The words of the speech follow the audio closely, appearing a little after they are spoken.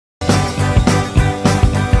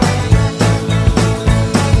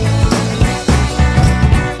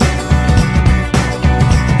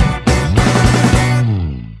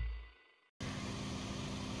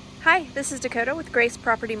This is Dakota with Grace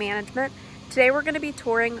Property Management. Today we're going to be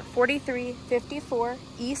touring 4354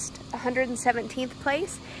 East 117th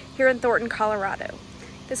Place here in Thornton, Colorado.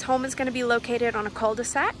 This home is going to be located on a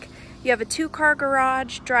cul-de-sac. You have a 2-car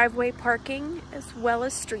garage, driveway parking, as well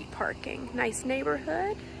as street parking. Nice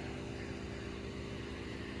neighborhood.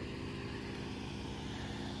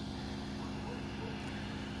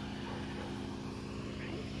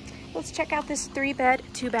 Let's check out this 3-bed,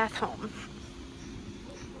 2-bath home.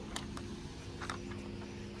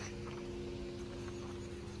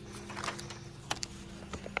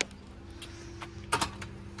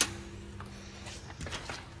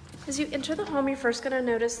 As you enter the home, you're first going to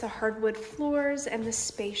notice the hardwood floors and the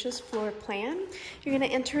spacious floor plan. You're going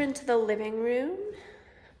to enter into the living room.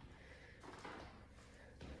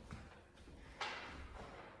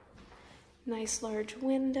 Nice large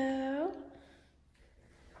window.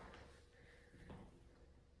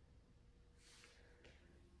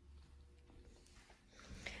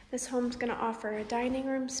 This home's going to offer a dining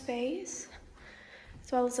room space,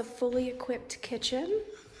 as well as a fully equipped kitchen.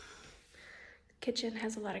 The kitchen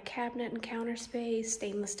has a lot of cabinet and counter space,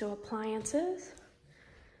 stainless steel appliances.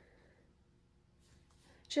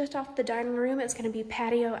 Just off the dining room, it's going to be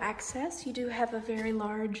patio access. You do have a very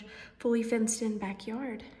large, fully fenced-in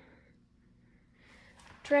backyard.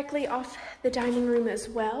 Directly off the dining room as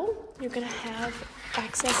well, you're going to have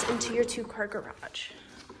access into your 2-car garage.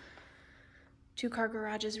 2-car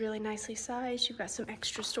garage is really nicely sized. You've got some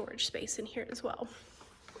extra storage space in here as well.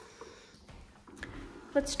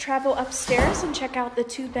 Let's travel upstairs and check out the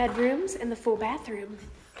 2 bedrooms and the full bathroom.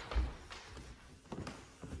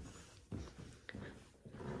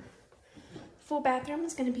 Full bathroom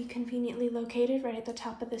is going to be conveniently located right at the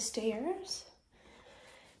top of the stairs.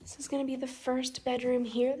 This is going to be the first bedroom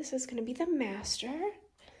here. This is going to be the master.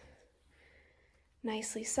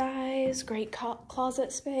 Nicely sized, great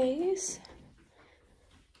closet space.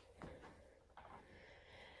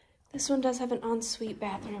 This one does have an ensuite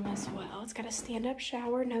bathroom as well. It's got a stand-up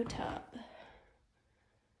shower, no tub.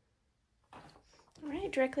 All right,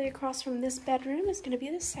 directly across from this bedroom is going to be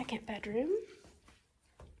the 2nd bedroom.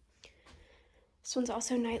 This one's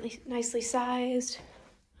also nicely sized.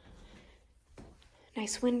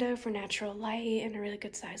 Nice window for natural light and a really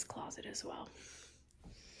good sized closet as well.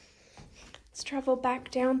 Let's travel back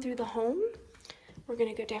down through the home. We're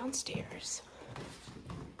going to go downstairs.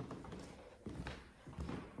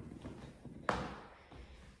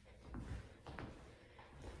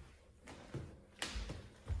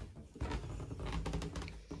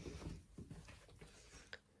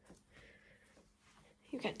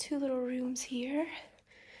 You've got 2 little rooms here.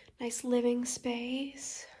 Nice living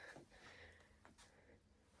space.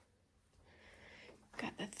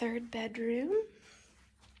 Got the 3rd bedroom,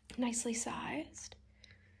 nicely sized.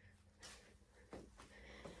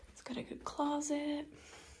 It's got a good closet.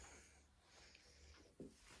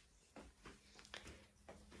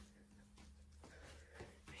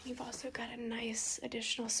 You've also got a nice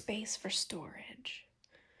additional space for storage.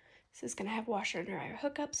 This is going to have washer and dryer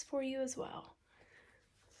hookups for you as well.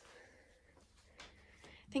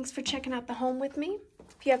 Thanks for checking out the home with me.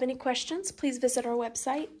 If you have any questions, please visit our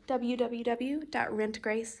website,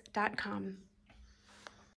 www.rentgrace.com.